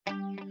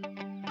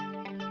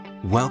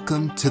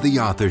Welcome to The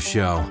Author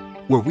Show,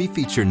 where we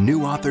feature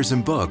new authors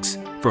and books,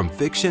 from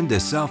fiction to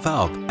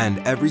self-help and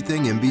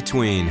everything in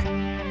between.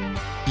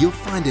 You'll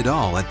find it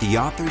all at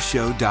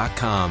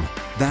theauthorshow.com.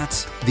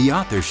 That's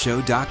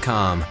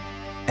theauthorshow.com.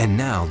 And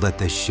now let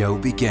the show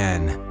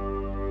begin.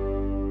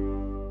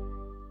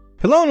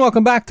 Hello and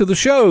welcome back to the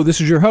show.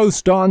 This is your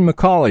host, Don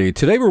McCauley.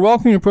 Today we're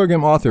welcoming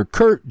program author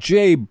Kurt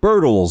J.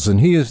 Bertels, and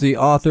he is the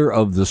author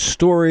of The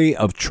Story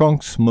of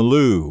Trunks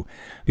Maloo.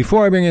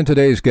 Before I bring in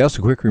today's guest,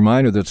 a quick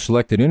reminder that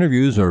selected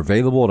interviews are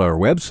available at our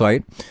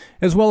website,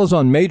 as well as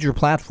on major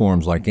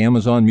platforms like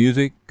Amazon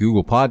Music,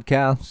 Google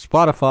Podcasts,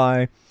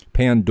 Spotify,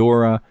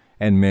 Pandora,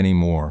 and many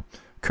more.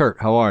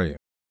 Kurt, how are you?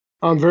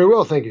 I'm very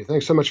well, thank you.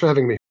 Thanks so much for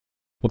having me.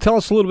 Well, tell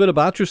us a little bit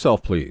about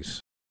yourself, please.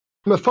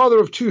 I'm a father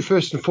of two,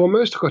 first and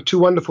foremost. I've got two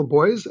wonderful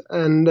boys,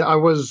 and I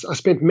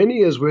spent many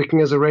years working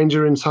as a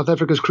ranger in South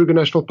Africa's Kruger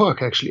National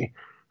Park, actually.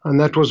 And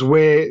that was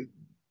where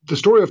the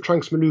story of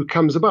Trunks Maloo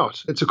comes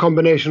about. It's a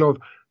combination of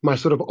my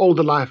sort of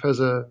older life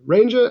as a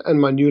ranger and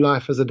my new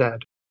life as a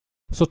dad.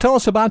 So tell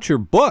us about your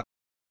book.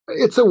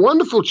 It's a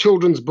wonderful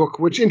children's book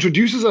which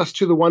introduces us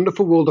to the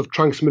wonderful world of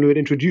Trunks Maloo. It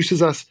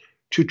introduces us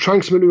to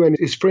Trunks Maloo and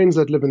his friends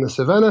that live in the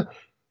savannah.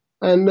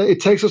 And it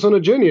takes us on a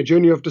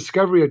journey of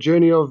discovery, a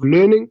journey of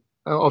learning,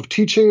 of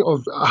teaching,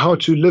 of how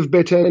to live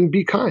better and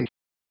be kind.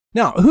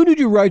 Now, who did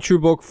you write your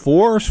book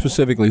for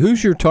specifically?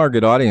 Who's your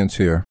target audience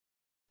here?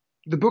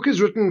 The book is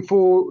written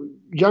for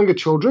younger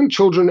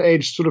children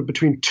aged sort of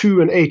between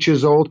 2 and 8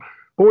 years old,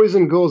 boys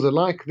and girls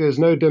alike. There's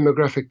no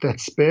demographic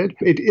that's spared.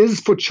 It is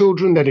for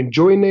children that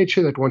enjoy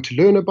nature, that want to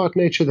learn about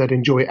nature, that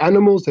enjoy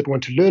animals, that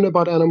want to learn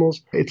about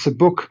animals. It's a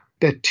book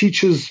that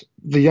teaches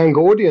the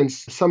younger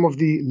audience some of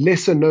the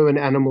lesser known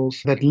animals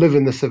that live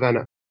in the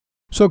savannah.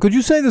 So could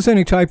you say there's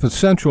any type of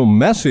central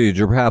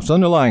message or perhaps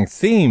underlying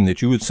theme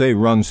that you would say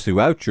runs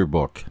throughout your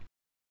book?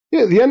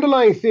 Yeah, the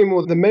underlying theme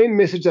or the main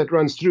message that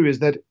runs through is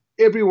that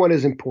everyone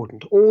is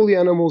important. All the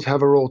animals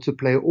have a role to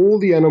play. All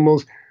the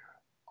animals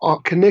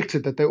are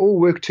connected, that they all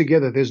work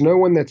together. There's no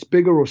one that's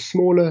bigger or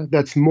smaller,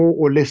 that's more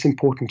or less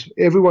important.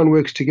 Everyone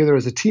works together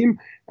as a team,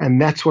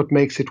 and that's what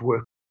makes it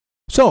work.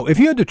 So if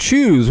you had to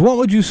choose, what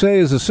would you say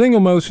is the single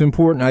most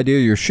important idea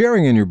you're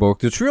sharing in your book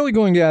that's really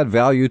going to add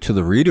value to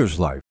the reader's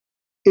life?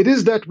 It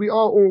is that we are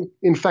all,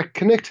 in fact,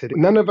 connected.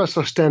 None of us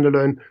are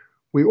standalone.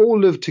 We all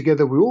live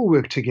together. We all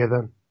work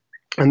together.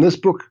 And this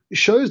book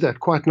shows that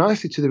quite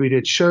nicely to the reader.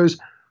 It shows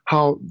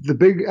how the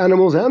big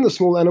animals and the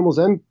small animals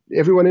and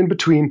everyone in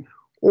between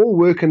all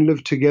work and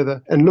live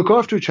together and look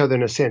after each other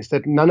in a sense,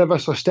 that none of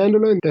us are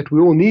standalone, that we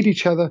all need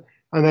each other,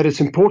 and that it's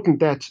important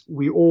that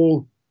we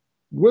all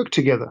work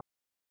together.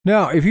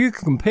 Now, if you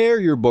could compare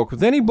your book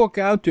with any book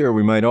out there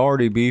we might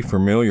already be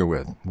familiar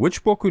with,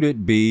 which book would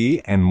it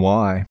be and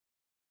why?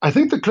 I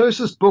think the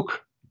closest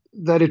book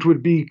that it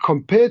would be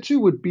compared to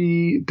would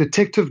be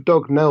Detective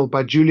Dog Nell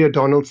by Julia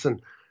Donaldson.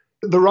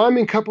 The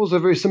rhyming couples are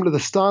very similar. The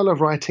style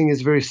of writing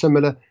is very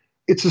similar.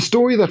 It's a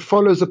story that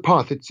follows a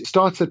path. It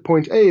starts at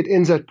point A, it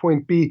ends at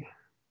point B,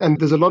 and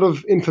there's a lot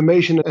of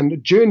information and a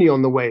journey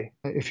on the way,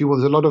 if you will.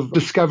 There's a lot of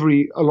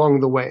discovery along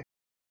the way.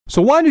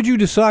 So why did you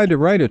decide to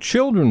write a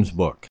children's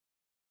book?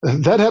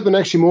 That happened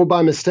actually more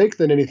by mistake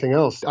than anything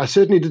else. I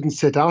certainly didn't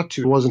set out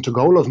to. It wasn't a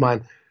goal of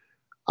mine.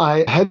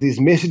 I had these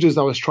messages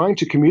I was trying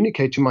to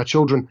communicate to my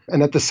children,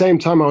 and at the same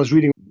time I was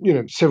reading,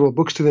 several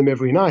books to them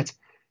every night.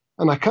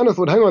 And I kind of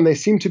thought, hang on, they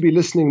seem to be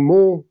listening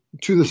more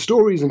to the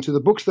stories and to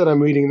the books that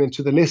I'm reading than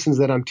to the lessons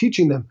that I'm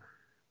teaching them.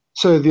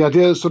 So the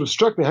idea sort of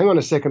struck me, hang on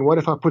a second, what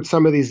if I put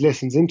some of these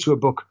lessons into a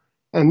book?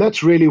 And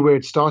that's really where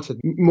it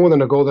started, more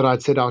than a goal that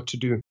I'd set out to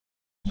do.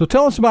 So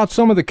tell us about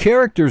some of the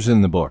characters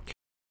in the book.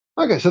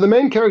 Okay, so the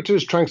main character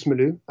is Trunks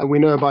Maloo, and we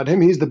know about him.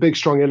 He's the big,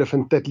 strong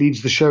elephant that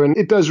leads the show, and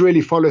it does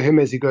really follow him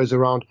as he goes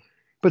around.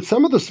 But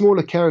some of the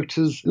smaller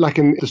characters, like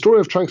in the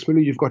story of Trunks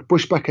Maloo, you've got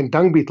Bushbuck and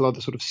Dung Beetle are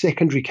the sort of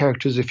secondary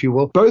characters, if you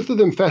will. Both of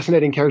them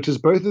fascinating characters.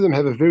 Both of them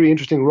have a very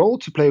interesting role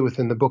to play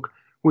within the book,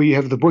 where you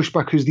have the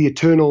Bushbuck who's the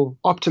eternal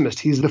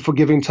optimist. He's the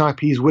forgiving type.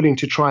 He's willing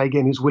to try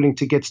again. He's willing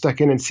to get stuck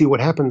in and see what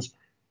happens.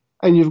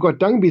 And you've got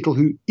Dung Beetle,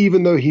 who,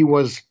 even though he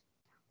was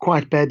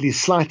quite badly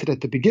slighted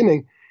at the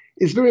beginning,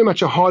 is very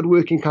much a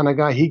hard-working kind of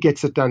guy. He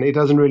gets it done. It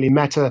doesn't really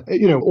matter,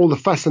 all the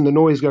fuss and the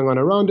noise going on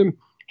around him.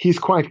 He's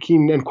quite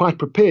keen and quite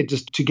prepared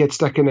just to get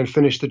stuck in and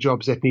finish the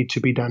jobs that need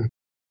to be done.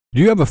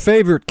 Do you have a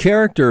favorite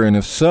character, and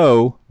if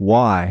so,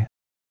 why?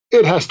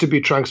 It has to be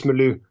Trunks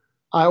Maloo.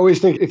 I always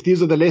think if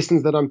these are the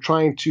lessons that I'm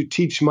trying to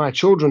teach my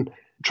children,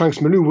 Trunks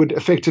Maloo would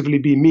effectively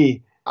be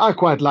me. I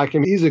quite like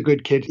him. He's a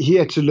good kid. He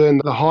had to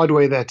learn the hard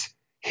way that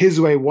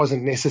his way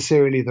wasn't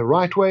necessarily the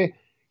right way.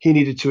 He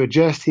needed to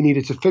adjust. He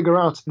needed to figure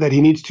out that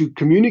he needs to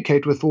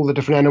communicate with all the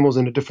different animals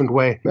in a different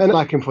way. And I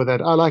like him for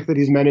that. I like that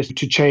he's managed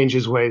to change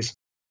his ways.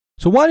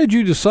 So why did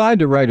you decide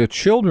to write a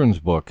children's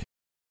book?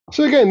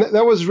 So again,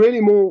 that was really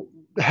more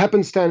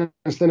happenstance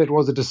than it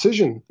was a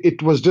decision.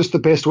 It was just the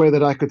best way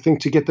that I could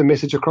think to get the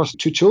message across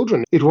to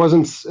children. It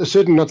wasn't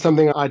certainly not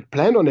something I'd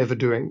planned on ever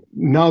doing.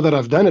 Now that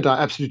I've done it, I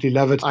absolutely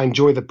love it. I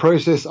enjoy the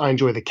process. I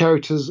enjoy the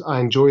characters. I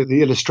enjoy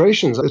the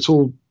illustrations. It's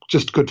all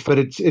just good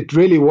fit. It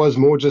really was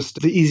more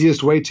just the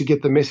easiest way to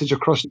get the message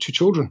across to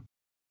children.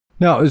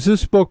 Now, is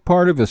this book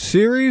part of a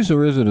series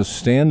or is it a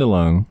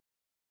standalone?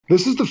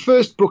 This is the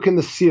first book in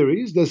the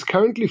series. There's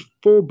currently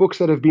 4 books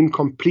that have been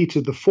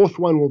completed. The 4th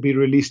one will be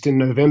released in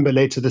November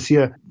later this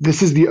year.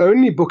 This is the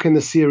only book in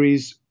the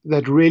series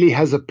that really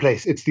has a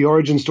place. It's the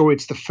origin story.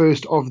 It's the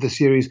first of the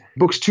series.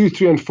 Books 2,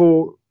 3, and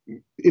 4,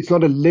 it's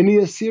not a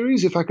linear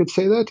series, if I could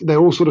say that. They're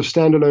all sort of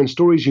standalone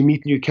stories. You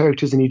meet new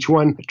characters in each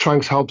one.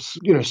 Trunks helps,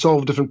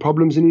 solve different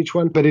problems in each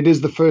one. But it is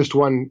the first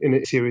one in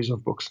a series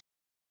of books.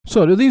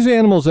 So do these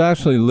animals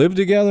actually live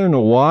together in the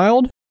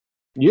wild?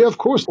 Yeah, of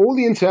course. All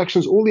the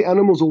interactions, all the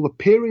animals, all the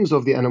pairings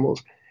of the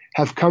animals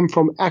have come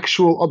from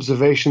actual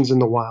observations in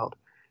the wild.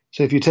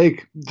 So if you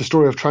take the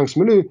story of Trunks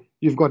Maloo,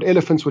 you've got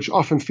elephants which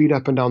often feed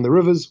up and down the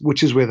rivers,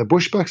 which is where the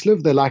bushbucks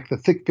live. They like the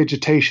thick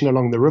vegetation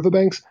along the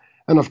riverbanks.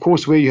 And of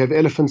course, where you have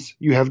elephants,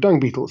 you have dung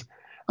beetles.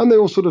 And they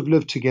all sort of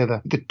live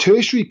together. The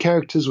tertiary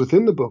characters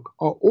within the book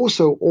are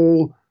also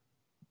all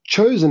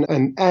chosen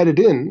and added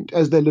in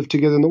as they live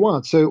together in the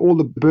wild. So all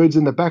the birds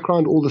in the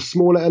background, all the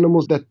smaller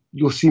animals that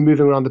you'll see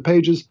moving around the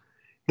pages,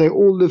 they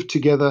all live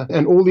together,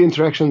 and all the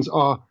interactions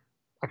are,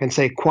 I can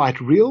say, quite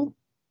real,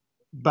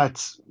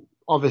 but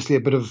obviously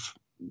a bit of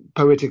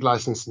poetic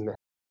license in there.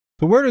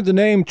 So where did the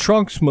name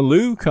Trunks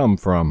Maloo come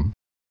from?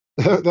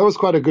 That was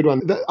quite a good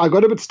one. I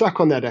got a bit stuck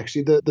on that,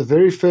 actually. The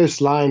very first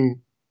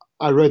line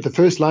I wrote, the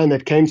first line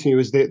that came to me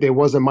was there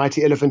was a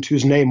mighty elephant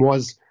whose name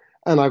was,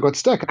 and I got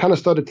stuck. I kind of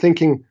started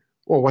thinking,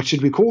 well, what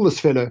should we call this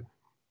fellow?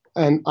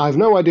 And I have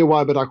no idea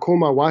why, but I call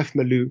my wife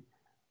Maloo,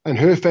 and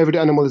her favorite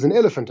animal is an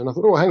elephant. And I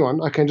thought, oh, hang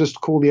on, I can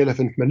just call the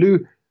elephant Maloo.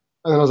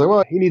 And then I was like,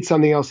 well, he needs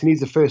something else. He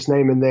needs a first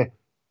name in there.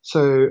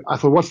 So I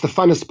thought, what's the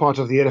funnest part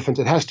of the elephant?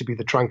 It has to be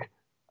the trunk.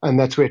 And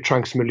that's where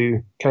Trunks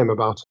Maloo came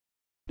about.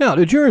 Now,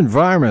 did your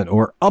environment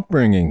or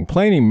upbringing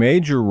play any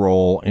major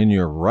role in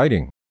your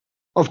writing?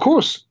 Of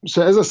course.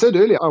 So as I said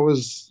earlier, I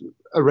was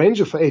a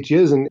ranger for 8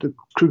 years in the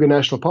Kruger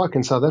National Park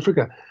in South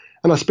Africa.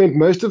 And I spent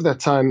most of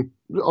that time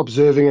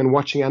observing and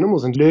watching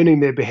animals and learning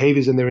their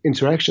behaviors and their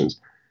interactions.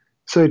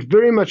 So it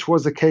very much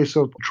was a case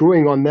of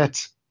drawing on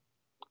that,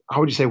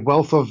 how would you say,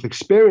 wealth of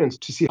experience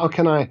to see how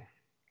can I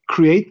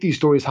create these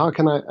stories? How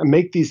can I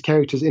make these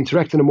characters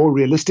interact in a more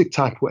realistic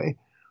type way?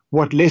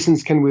 What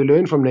lessons can we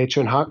learn from nature,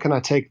 and how can I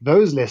take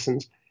those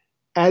lessons,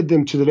 add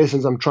them to the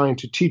lessons I'm trying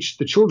to teach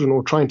the children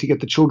or trying to get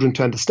the children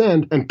to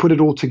understand, and put it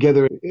all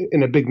together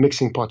in a big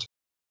mixing pot?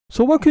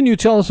 So what can you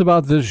tell us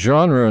about this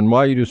genre and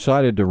why you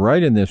decided to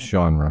write in this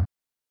genre?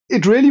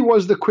 It really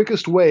was the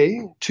quickest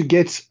way to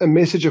get a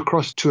message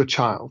across to a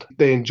child.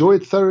 They enjoy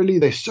it thoroughly.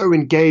 They're so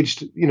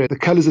engaged, the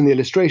colors in the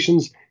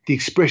illustrations, the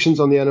expressions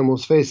on the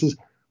animals' faces,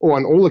 or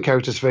on all the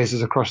characters'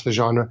 faces across the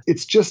genre.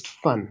 It's just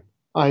fun.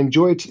 I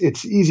enjoy it.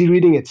 It's easy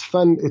reading. It's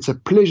fun. It's a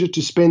pleasure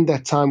to spend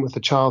that time with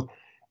a child.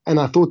 And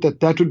I thought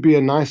that would be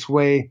a nice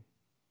way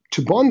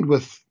to bond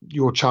with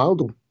your child,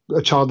 or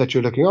a child that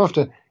you're looking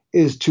after,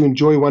 is to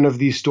enjoy one of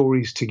these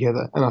stories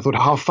together. And I thought,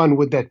 how fun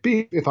would that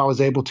be if I was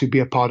able to be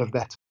a part of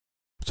that?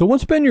 So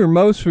what's been your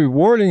most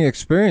rewarding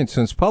experience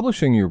since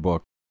publishing your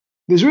book?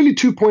 There's really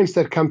 2 points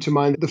that come to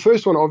mind. The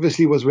first one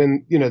obviously was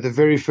when, the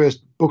very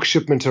first book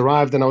shipment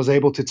arrived and I was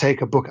able to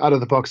take a book out of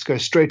the box, go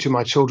straight to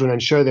my children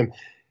and show them.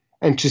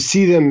 And to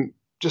see them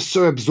just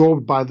so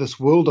absorbed by this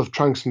world of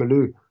Trunks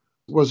Maloo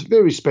was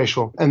very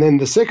special. And then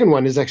the second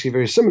one is actually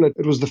very similar.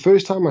 It was the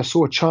first time I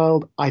saw a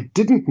child I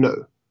didn't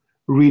know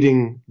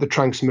reading the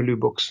Trunks Maloo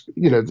books.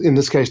 In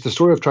this case, the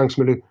story of Trunks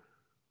Maloo,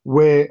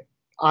 where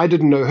I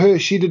didn't know her,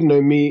 she didn't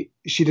know me,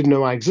 she didn't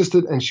know I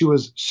existed, and she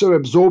was so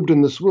absorbed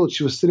in this world.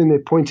 She was sitting there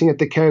pointing at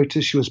the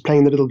characters, she was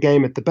playing the little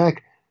game at the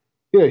back.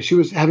 She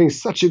was having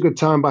such a good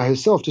time by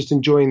herself, just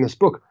enjoying this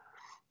book.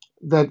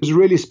 That was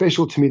really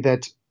special to me,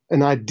 that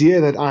an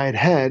idea that I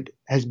had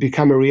has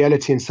become a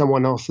reality in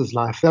someone else's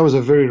life. That was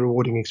a very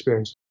rewarding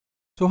experience.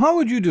 So how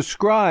would you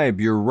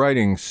describe your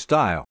writing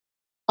style?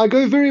 I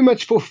go very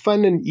much for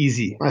fun and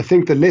easy. I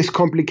think the less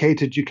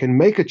complicated you can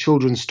make a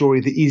children's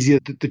story, the easier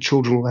that the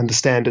children will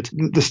understand it.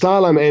 The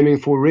style I'm aiming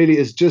for really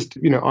is just,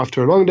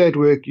 after a long day at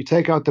work, you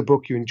take out the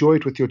book, you enjoy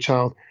it with your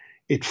child.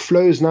 It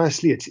flows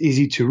nicely, it's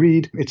easy to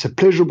read, it's a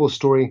pleasurable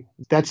story.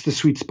 That's the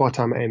sweet spot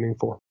I'm aiming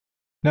for.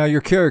 Now,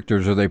 your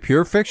characters, are they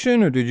pure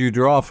fiction, or did you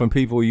draw from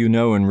people you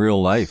know in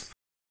real life?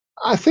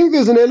 I think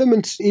there's an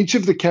element in each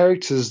of the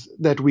characters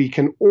that we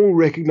can all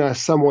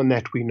recognize someone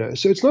that we know.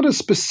 So it's not a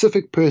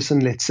specific person,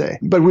 let's say,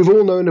 but we've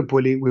all known a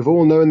bully, we've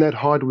all known that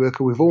hard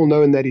worker, we've all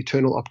known that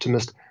eternal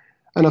optimist.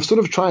 And I've sort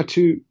of tried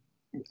to,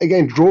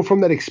 again, draw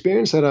from that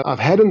experience that I've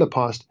had in the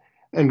past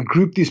and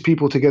group these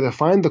people together,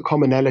 find the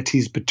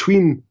commonalities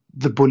between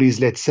the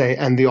bullies, let's say,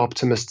 and the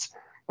optimists,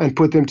 and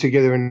put them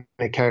together in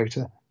a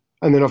character.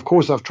 And then, of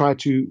course, I've tried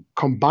to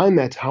combine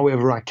that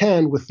however I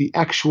can with the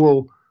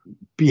actual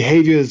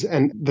behaviors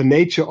and the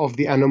nature of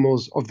the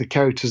animals, of the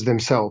characters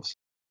themselves.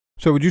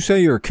 So would you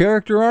say you're a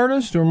character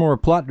artist or more a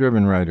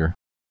plot-driven writer?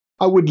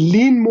 I would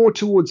lean more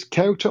towards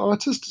character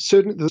artist.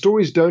 Certainly, the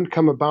stories don't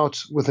come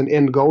about with an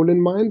end goal in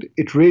mind.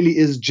 It really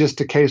is just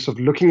a case of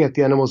looking at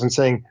the animals and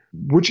saying,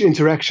 which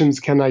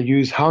interactions can I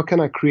use? How can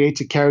I create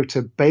a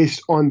character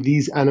based on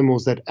these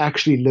animals that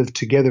actually live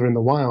together in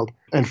the wild,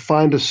 and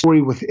find a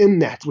story within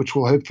that, which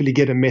will hopefully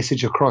get a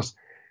message across.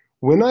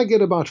 When I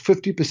get about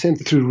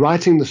 50% through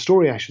writing the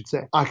story, I should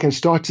say, I can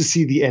start to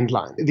see the end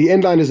line. The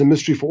end line is a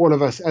mystery for all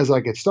of us as I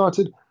get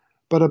started.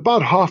 But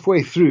about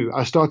halfway through,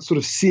 I start sort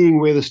of seeing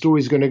where the story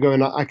is going to go,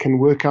 and I can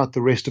work out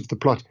the rest of the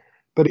plot.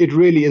 But it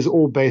really is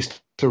all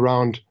based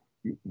around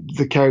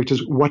the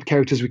characters, what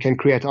characters we can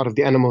create out of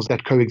the animals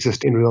that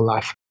coexist in real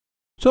life.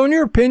 So in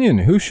your opinion,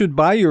 who should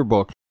buy your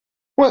book?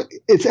 Well,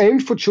 it's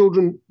aimed for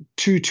children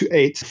 2 to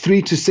 8.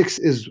 3 to 6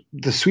 is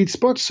the sweet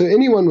spot. So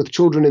anyone with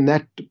children in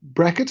that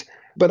bracket.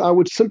 But I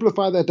would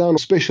simplify that down,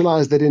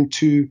 specialize that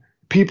into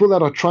people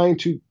that are trying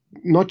to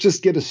not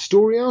just get a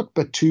story out,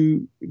 but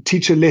to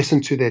teach a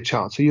lesson to their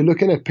child. So you're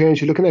looking at parents,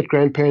 you're looking at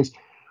grandparents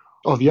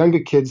of younger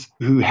kids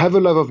who have a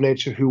love of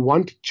nature, who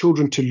want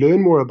children to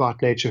learn more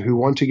about nature, who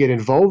want to get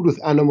involved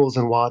with animals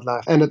and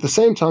wildlife, and at the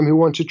same time who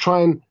want to try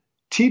and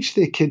teach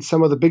their kids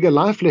some of the bigger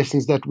life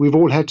lessons that we've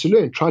all had to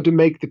learn, try to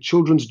make the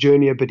children's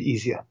journey a bit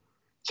easier.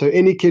 So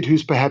any kid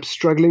who's perhaps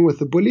struggling with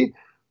the bully,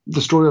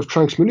 the story of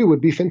Trunks Maloo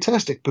would be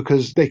fantastic,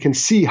 because they can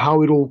see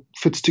how it all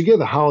fits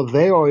together, how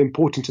they are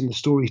important in the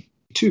story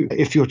too.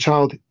 If your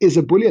child is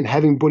a bully and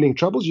having bullying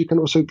troubles, you can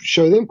also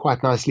show them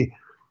quite nicely.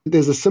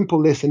 There's a simple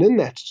lesson in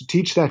that to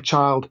teach that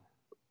child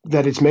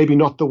that it's maybe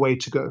not the way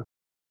to go.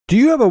 Do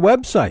you have a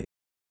website?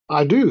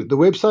 I do. The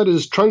website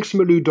is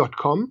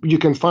trunksmaloo.com. You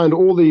can find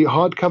all the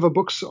hardcover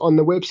books on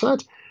the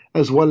website,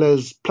 as well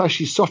as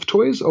plushy soft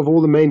toys of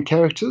all the main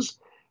characters.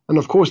 And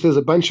of course, there's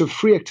a bunch of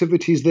free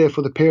activities there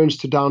for the parents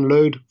to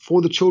download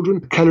for the children.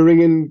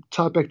 Coloring in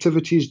type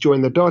activities,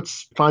 join the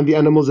dots, find the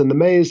animals in the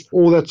maze.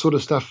 All that sort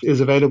of stuff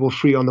is available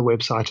free on the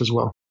website as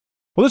well.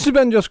 Well, this has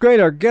been just great.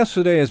 Our guest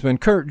today has been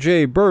Kurt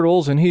J.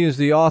 Bertels, and he is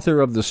the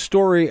author of The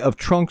Story of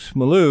Trunks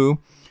Maloo.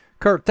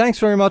 Kurt, thanks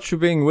very much for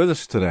being with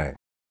us today.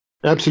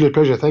 Absolute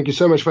pleasure. Thank you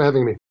so much for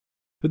having me.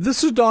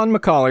 This is Don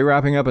McCauley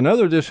wrapping up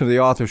another edition of The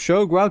Author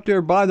Show. Go out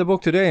there, buy the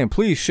book today, and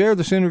please share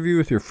this interview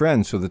with your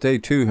friends so that they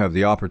too have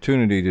the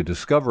opportunity to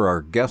discover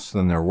our guests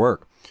and their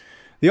work.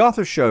 The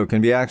Author Show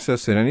can be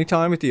accessed at any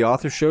time at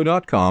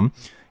theauthorshow.com,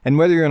 and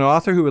whether you're an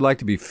author who would like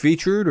to be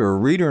featured or a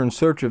reader in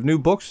search of new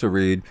books to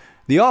read,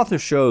 The Author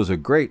Show is a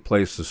great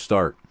place to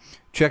start.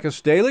 Check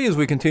us daily as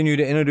we continue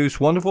to introduce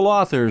wonderful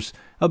authors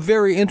of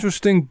very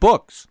interesting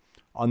books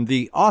on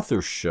The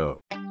Author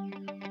Show.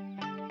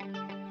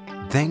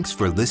 Thanks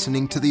for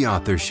listening to The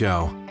Author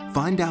Show.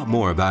 Find out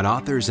more about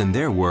authors and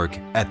their work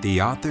at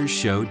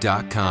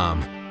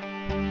theauthorshow.com.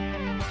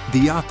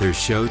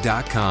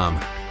 Theauthorshow.com.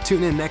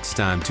 Tune in next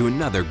time to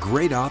another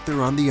great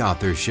author on The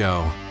Author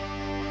Show.